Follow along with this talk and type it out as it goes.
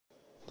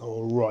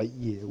Right,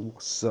 yeah,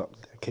 what's up?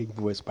 The King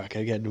Voice back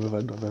again with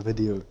another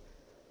video.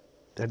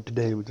 And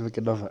today we're doing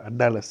another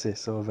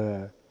analysis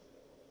of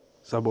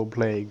someone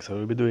playing. So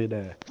we've been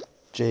doing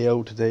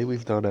JL today.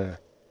 We've done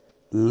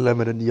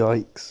Lemon and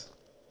Yikes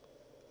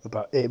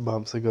about 8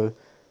 months ago.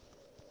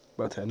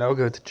 But now we'll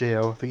go to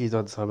JL. I think he's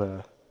done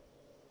some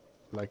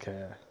like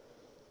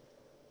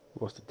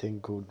what's the thing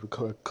called? We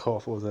got a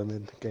cough or something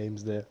in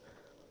games there.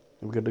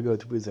 And we're gonna go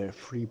to his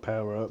free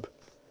power up.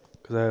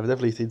 Because I've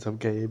definitely seen some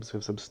games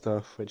with some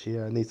stuff which he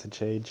needs to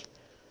change.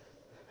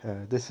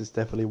 This is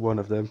definitely one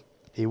of them.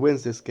 He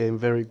wins this game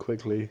very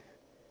quickly.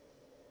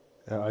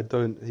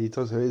 He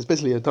does. It's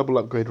basically a double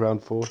upgrade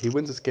round 4. He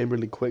wins this game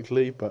really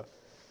quickly, but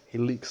he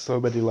leaks so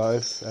many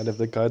lives. And if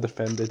the guy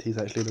defended, he's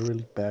actually in a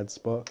really bad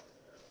spot.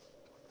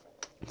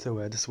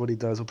 So this is what he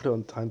does. We'll put it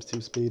on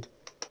 ×2 speed.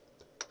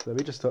 So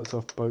he just starts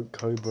off Boat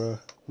Cobra.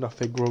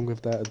 Nothing wrong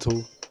with that at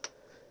all.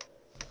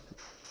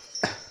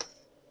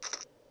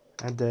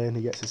 And then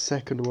he gets his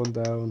second one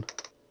down.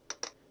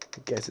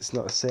 I guess it's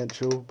not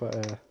essential,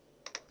 but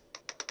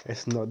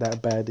it's not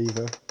that bad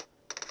either.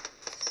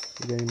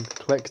 He then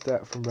collects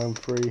that from round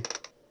 3,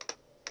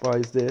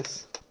 buys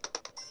this,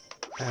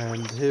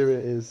 and here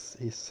it is.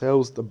 He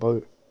sells the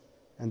boat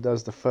and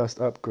does the first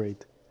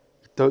upgrade.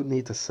 You don't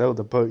need to sell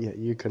the boat yet.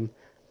 You can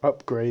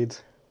upgrade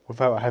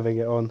without having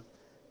it on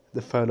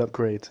the third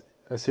upgrade.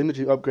 As soon as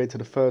you upgrade to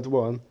the third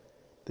one,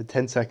 the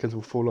 10 seconds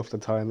will fall off the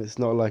time. It's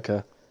not like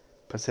a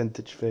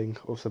percentage thing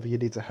or something you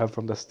need to have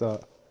from the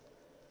start.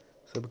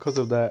 So because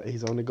of that,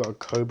 he's only got a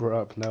Cobra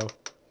up now,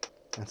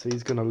 and so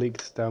he's gonna leak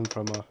this down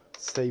from a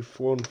safe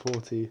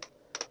 140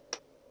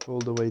 all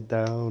the way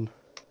down.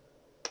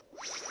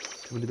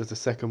 When he does the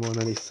second one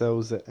and he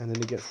sells it, and then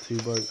he gets 2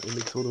 boats, it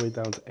leaks all the way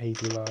down to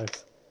 80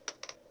 lives.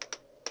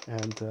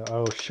 And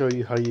I'll show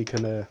you how you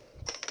can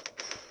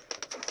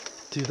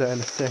do that in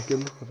a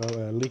second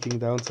without leaking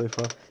down so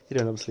far. He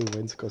don't obviously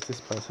wins because this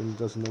person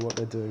doesn't know what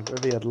they're doing. But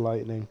if he had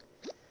lightning,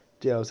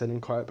 JL's in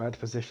quite a bad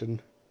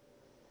position,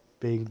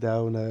 being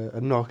down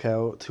a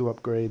knockout, 2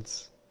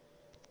 upgrades.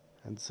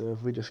 And so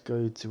if we just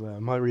go to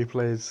my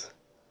replays,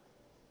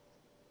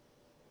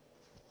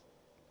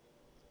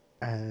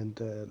 and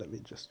let me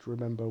just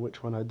remember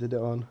which one I did it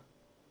on.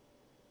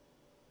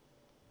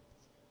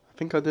 I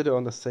think I did it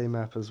on the same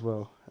app as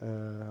well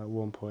at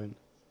one point.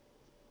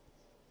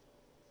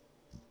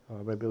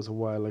 Oh, maybe it was a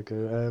while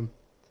ago.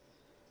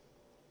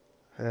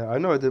 I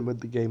know I didn't win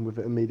the game with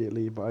it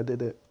immediately, but I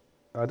did it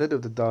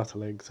with the data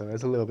link, so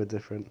it's a little bit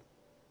different.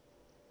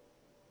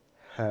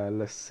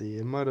 Let's see,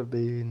 it might have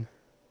been...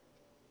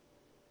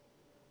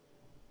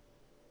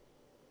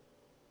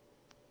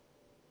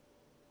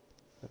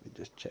 Let me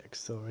just check,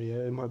 sorry,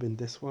 it might have been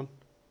this one.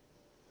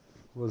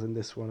 It wasn't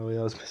this one. Oh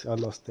yeah, I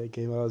lost that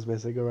game. I was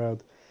messing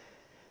around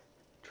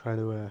trying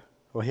to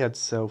well, he had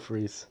cell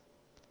freeze,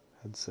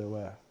 and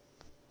so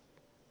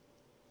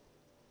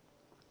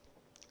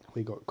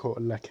we got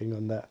caught lacking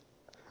on that.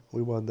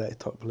 We won that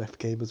top left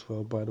game as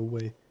well, by the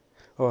way.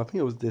 Oh, I think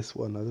it was this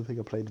one. I don't think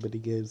I played many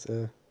games.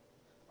 Oh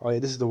yeah,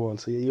 this is the one.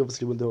 So you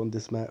obviously wouldn't do it on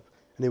this map,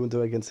 and he wouldn't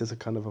do it against this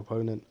kind of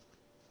opponent.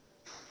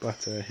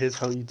 But here's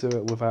how you do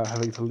it without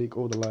having to leak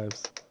all the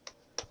lives.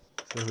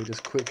 So we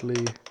just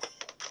quickly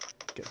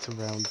get to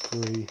round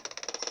 3.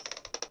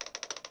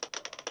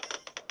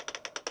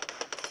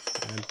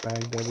 And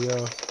bang, there we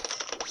are.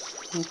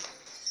 Ooh.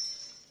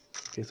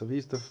 Okay, so I've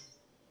used the...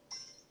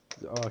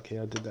 Oh, okay,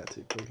 I did that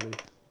too quickly.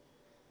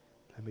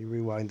 Let me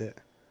rewind it.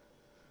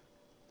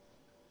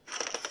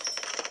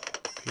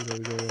 Okay, there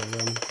we go,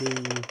 round 2.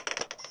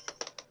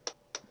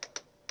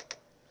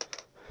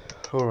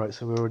 Alright,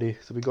 so I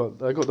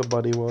got the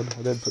buddy one.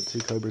 I then put 2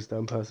 Cobras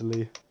down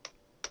personally.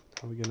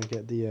 And we're gonna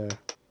get the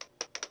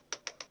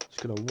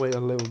just gonna wait a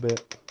little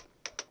bit.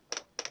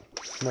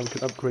 Now we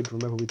can upgrade.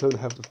 Remember, we don't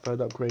have the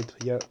third upgrade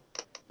yet,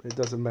 but it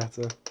doesn't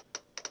matter.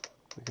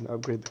 We can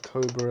upgrade the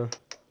Cobra.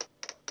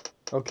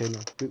 Okay, no,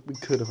 we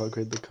could have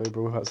upgraded the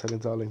Cobra without selling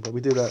Darling, but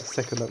we do that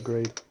second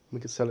upgrade. We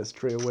can sell it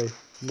straight away,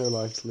 no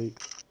lives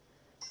leaked,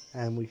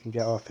 and we can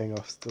get our thing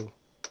off still.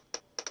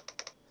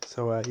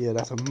 So yeah,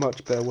 that's a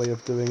much better way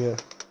of doing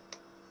it.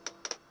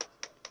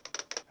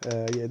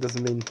 Yeah, it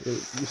doesn't mean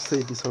you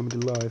save you so many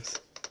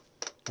lives,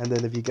 and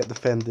then if you get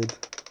defended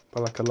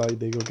by like a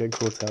lightning or get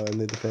caught out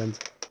and they defend,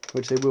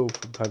 which they will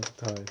from time to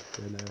time,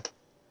 then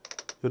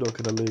you're not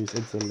going to lose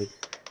instantly.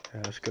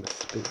 I'm just going to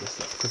speed this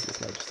up because it's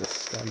not just a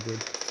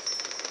standard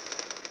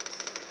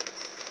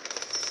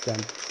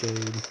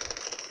game.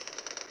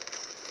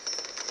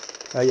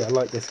 Yeah, I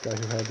like this guy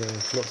who had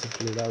lots of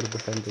blue. That would have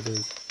defended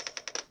his,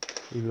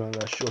 even on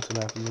a shorter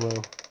map as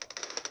well.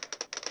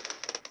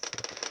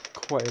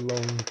 Quite a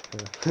long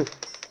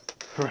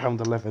round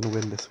 11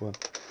 win this one.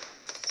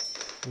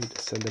 We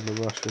just send in the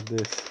rush with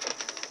this,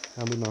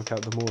 and we knock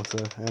out the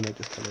mortar, and it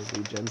just kind of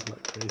regens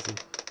like crazy.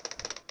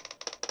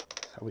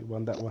 That's how we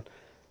won that one.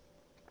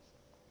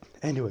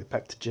 Anyway,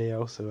 back to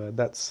JL. So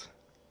that's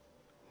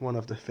one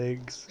of the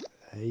things.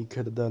 He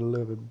could have done a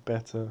little bit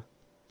better.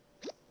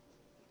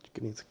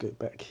 You need to go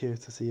back here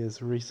to see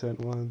his recent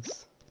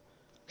ones.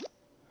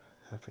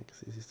 I think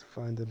it's easy to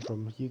find them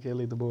from UK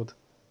leaderboard.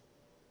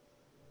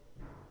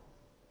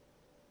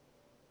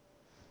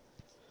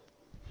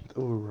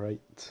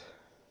 Alright.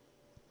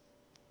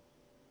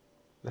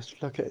 Let's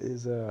look at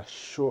his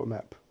short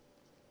map.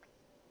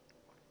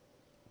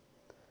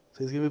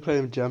 So he's going to be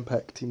playing Jam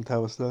Pack Team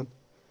Tower Stun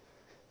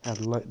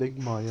and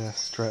Lightning, my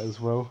strat as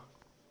well.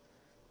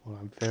 Well,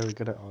 I'm very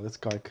good at. Oh, this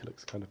guy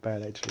looks kind of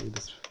bad actually.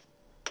 This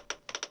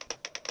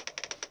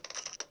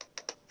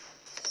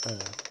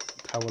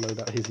tower load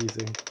that he's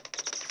using,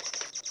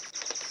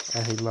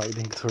 and he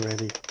lightninged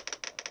already.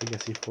 I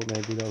guess he thought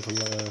maybe there was a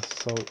lot of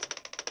assault.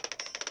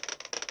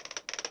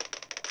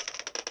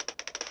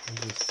 I'm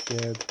just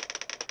scared.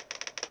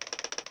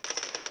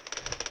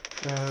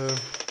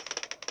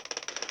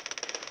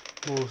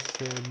 More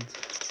send.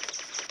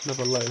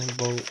 Another lightning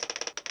bolt.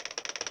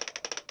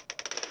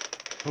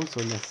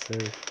 Also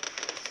necessary.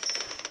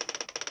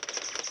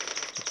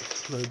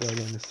 Slow down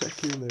in a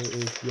second. There it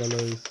is,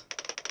 yellows.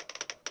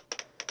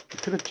 You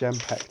could have jam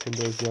packed in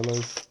those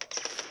yellows,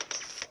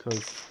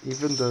 because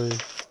even though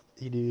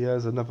he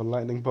has another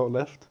lightning bolt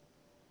left,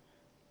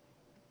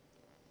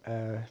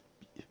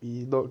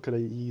 you're not gonna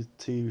use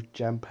 2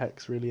 jam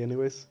packs really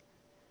anyways.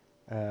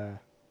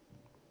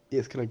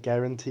 It's gonna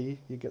guarantee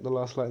you get the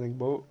last lightning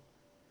bolt.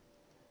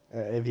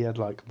 If he had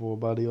like more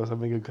money or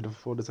something and could have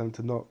afforded something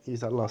to not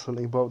use that last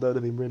lightning bolt, that would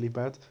have been really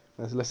bad.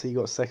 Let's say you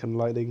got a second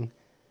lightning,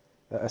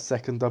 a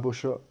second double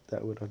shot,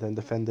 that would have then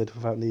defended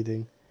without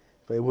needing,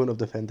 but it wouldn't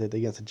have defended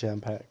against a jam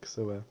pack.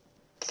 So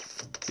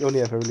you only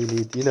ever really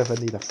need, you never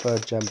need a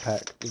third jam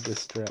pack with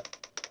this strat.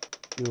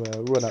 You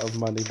run out of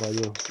money by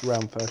your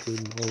round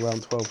 13 or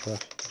round 12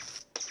 rush.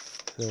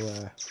 So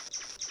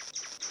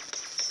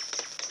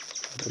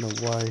I don't know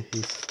why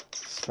he's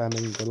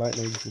spamming the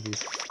lightnings if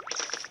he's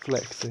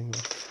flexing.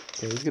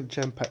 Okay, he's gonna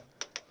jam pack.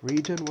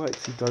 Regen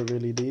whites you don't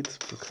really need,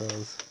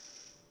 because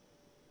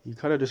you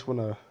kind of just want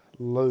to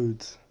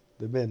load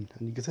them in,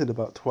 and you can send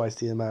about twice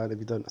the amount if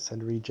you don't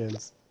send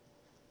regens,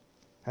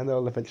 and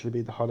they'll eventually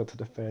be the harder to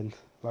defend.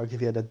 Like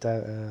if you had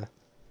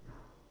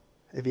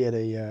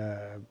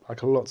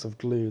like lots of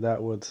glue,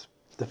 that would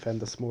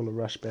defend a smaller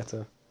rush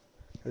better.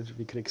 If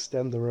you could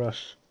extend the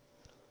rush,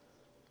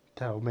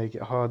 that will make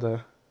it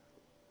harder.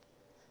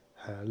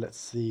 Let's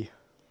see.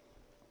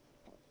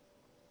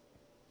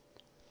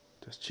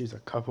 Just choose a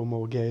couple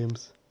more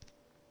games.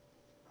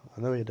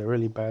 I know he had a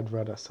really bad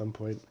run at some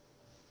point,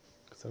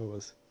 because I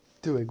was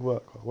doing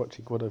work while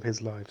watching one of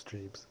his live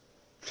streams.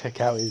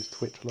 Check out his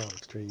Twitch live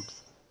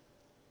streams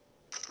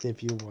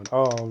if you want.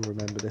 Oh, I'll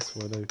remember this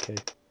one. Okay,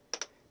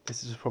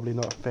 this is probably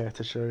not fair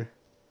to show.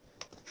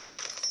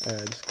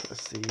 Just gotta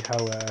see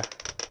how.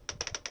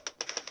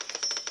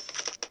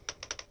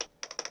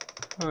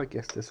 I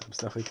guess there's some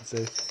stuff we can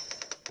say.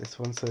 This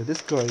one. So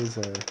this guy is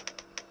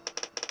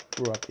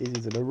he's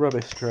using a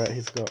rubbish strat.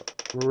 He's got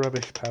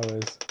rubbish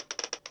powers.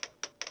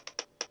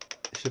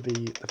 It should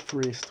be the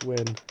freest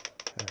win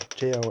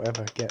JL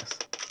ever gets.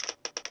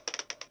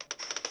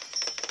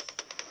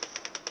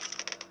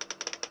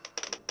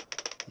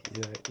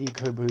 Yeah,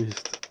 eco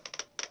boost,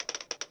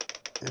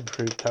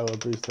 improved tower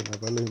boost, and a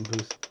balloon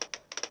boost.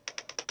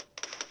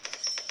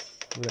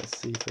 Let's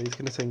see. So he's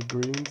gonna send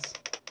greens.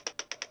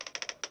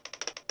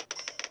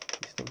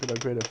 He's not gonna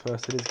upgrade at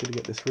first. Then he's gonna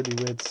get this really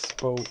weird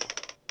spolt.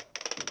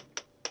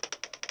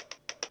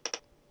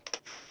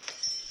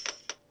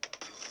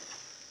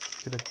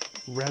 Gonna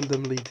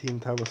randomly team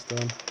tower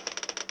stun,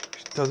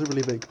 which doesn't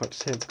really make much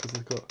sense because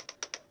they've got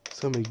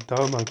so many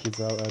dark monkeys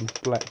out and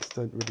blacks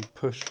don't really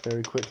push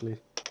very quickly.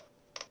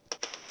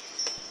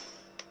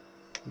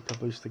 You can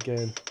boost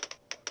again.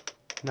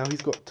 Now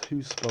he's got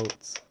 2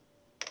 spolts.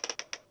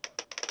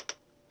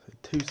 So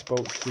 2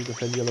 spolts to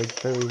defend yellows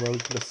very well.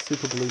 He's gonna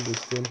super balloon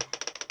boost in.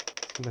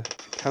 He's gonna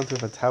counter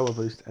with a tower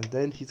boost, and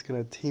then he's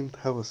gonna team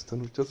tower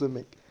stun, which doesn't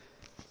make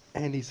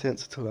any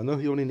sense at all. I know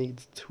he only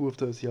needs 2 of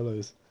those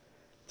yellows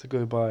to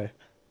go by.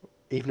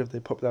 Even if they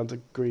pop down to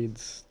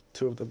greens,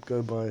 2 of them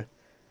go by.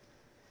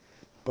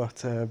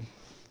 But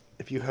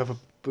if you have a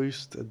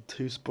boost and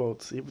 2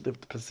 spots, even if the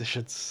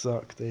positions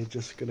suck, they're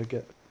just gonna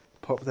get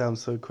popped down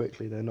so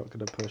quickly they're not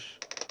gonna push.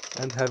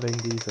 And having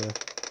these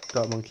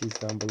dark monkeys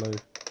down below,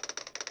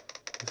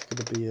 it's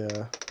gonna be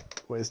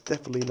well, it's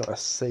definitely not a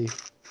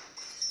safe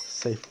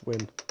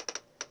win.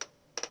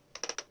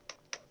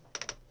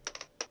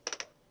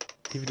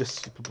 Even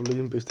just super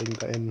balloon boosting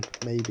that in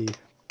maybe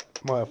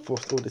might have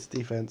forced all this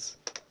defense.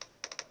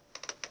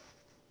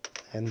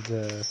 And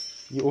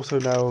you also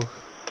now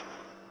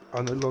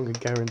are no longer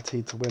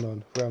guaranteed to win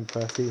on round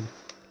 13.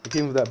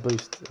 Even with that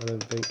boost, I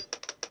don't think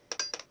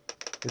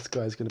this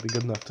guy's going to be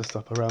good enough to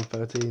stop around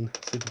 13.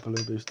 Super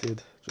balloon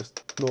boosted,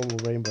 just normal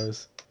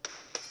rainbows.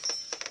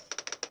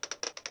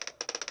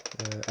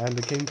 And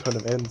the game kind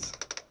of ends.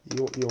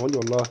 You want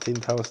your last team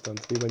tower stun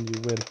to be when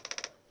you win,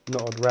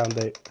 not on round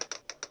 8.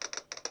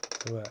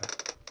 So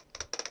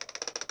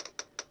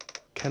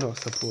cannot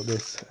support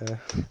this.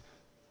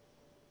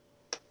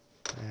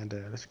 And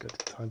let's go to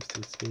times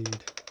 2 speed.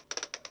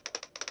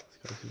 This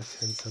guy's going to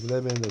send some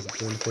lemon. There's a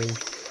green thing.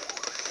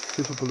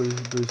 Super balloon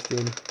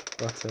boosting,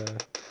 but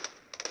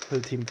no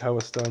team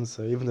tower stun.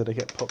 So even though they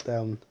get popped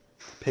down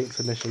pinks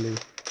initially,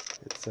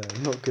 it's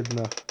not good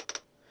enough.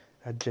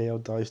 And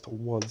JL dies to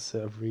one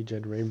set of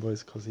regen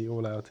rainbows because he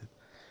all outed.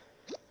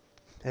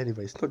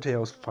 Anyway, it's not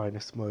JL's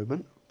finest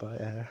moment, but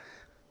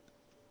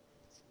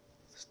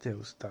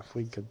still stuff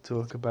we could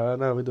talk about.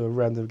 Now we do a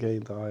random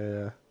game that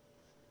I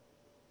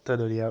don't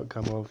know the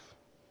outcome of.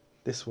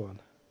 This one.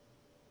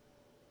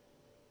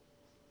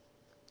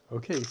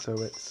 Okay, so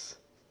it's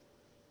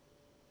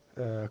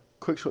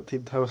Quickshot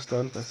Team Tower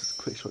Stun versus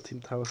Quickshot Team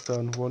Tower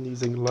Stun. One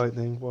using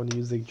Lightning, one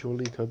using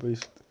Dual Eco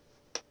Boost.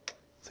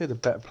 Say the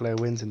better player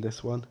wins in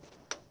this one.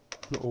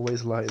 Not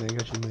always Lightning,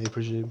 as you may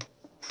presume.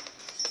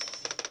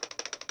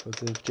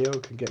 Because if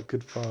JL can get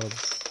good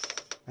farms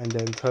and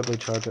then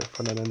turbocharge at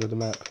front and end of the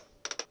map,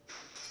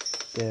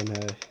 then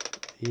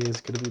he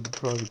is going to be the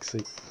driving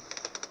seat.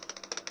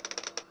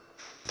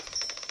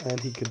 And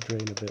he can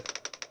drain a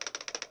bit.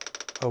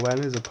 Oh,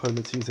 and his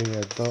opponent's using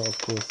a dart, of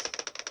course.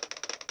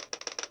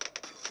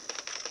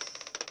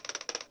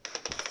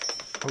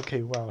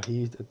 Okay, wow, he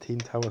used a Team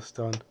Tower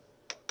Stun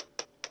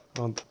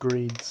on the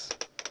greens.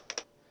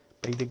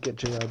 But he did get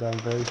JL down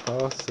very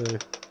fast, so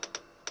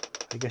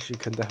I guess you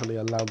can definitely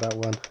allow that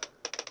one.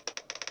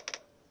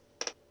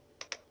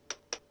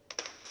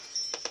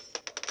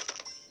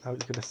 Now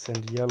he's going to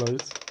send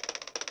yellows.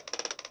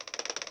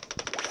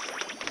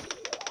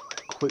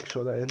 Quick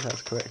shot that in,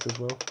 that's correct as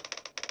well.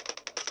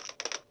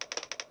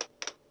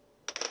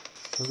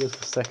 So goes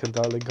for second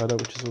Darling Gunner,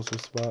 which is also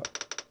smart.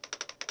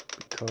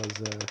 Because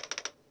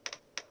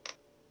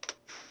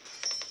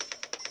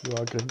you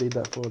are going to need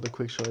that for the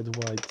quick shot in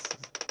whites.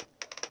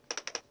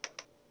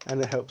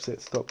 And it helps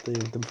it stop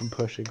them from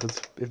pushing,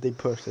 because if they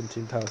push, then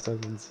Team Tower Stun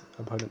wins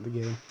opponent the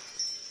game.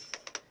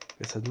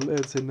 It's a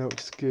Lurzen now,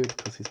 which is good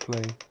because he's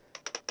playing.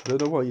 I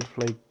don't know why you'd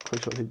play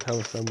Quickshot Team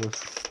Tower Stun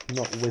with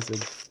not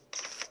Wizard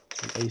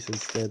and Ace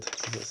instead,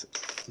 because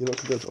you're not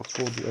going to be able to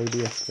afford the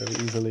ODS very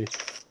easily.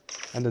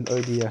 And then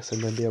ODS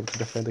and then be able to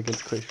defend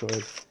against Quickshot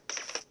with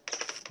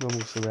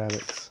normal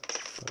ceramics.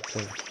 But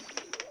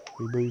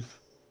we move.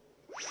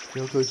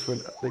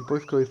 They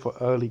both go for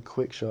early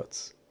quick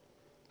shots,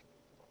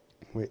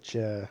 which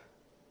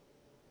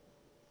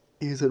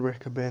isn't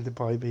recommended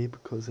by me,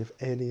 because if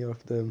any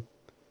of them,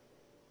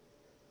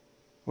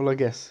 well, I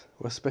guess,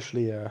 well,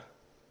 especially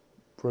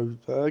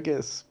I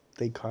guess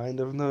they kind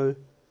of know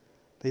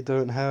they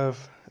don't have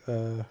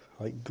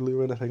like glue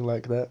or anything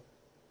like that,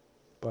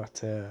 but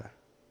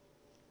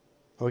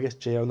well, I guess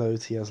JL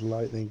knows he has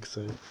lightning,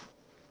 so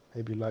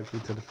maybe likely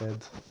to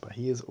defend, but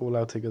he is all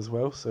outing as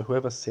well, so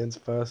whoever sends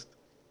first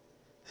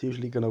is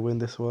usually going to win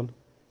this one.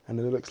 And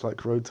it looks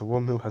like Road to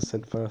 1 mil has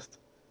sent first,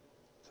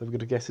 so I'm going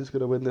to guess who's going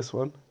to win this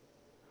one,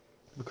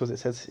 because it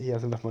says he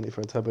has enough money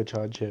for a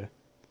turbocharge here.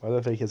 I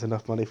don't think he has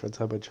enough money for a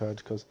turbocharge,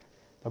 because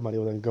that money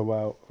will then go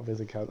out of his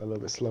account a little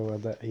bit slower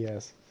that he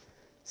has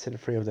sent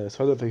 3 of those,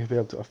 so I don't think he'll be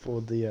able to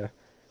afford the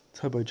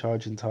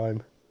turbocharge in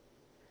time.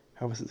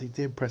 However, since he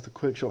did press the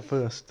quick shot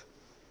first,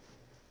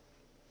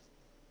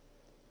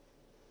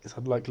 it's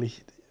unlikely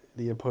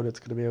the opponent's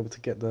going to be able to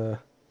get the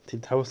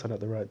Team Tower Stun at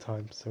the right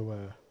time. So,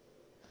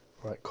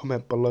 right,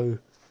 comment below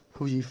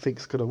who you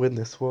think's going to win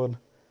this one.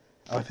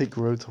 I think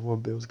Road to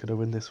 1 mil is going to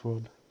win this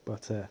one,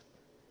 but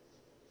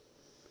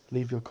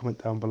leave your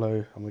comment down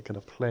below, and we're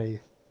going to play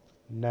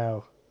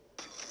now.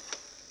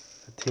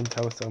 The Team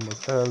Tower Stun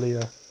was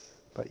earlier,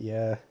 but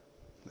yeah,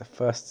 the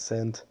first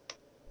send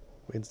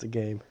wins the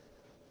game.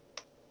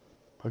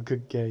 A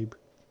good game.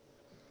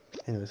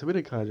 Anyway, so we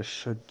did kind of just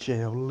show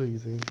JL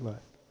losing, like,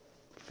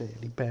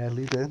 fairly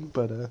badly then,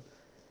 but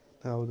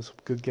now there's some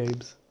good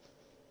games.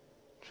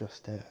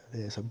 Just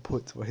there's some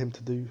points for him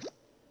to do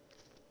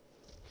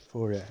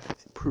for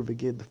improving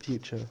in the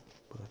future.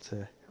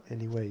 But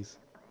anyways,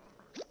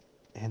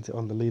 ends it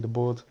on the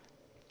leaderboard.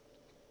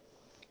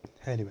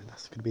 Anyway,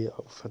 that's gonna be it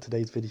for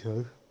today's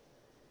video.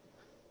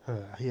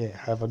 Yeah,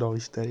 have a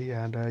nice day,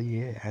 and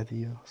yeah,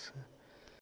 adios.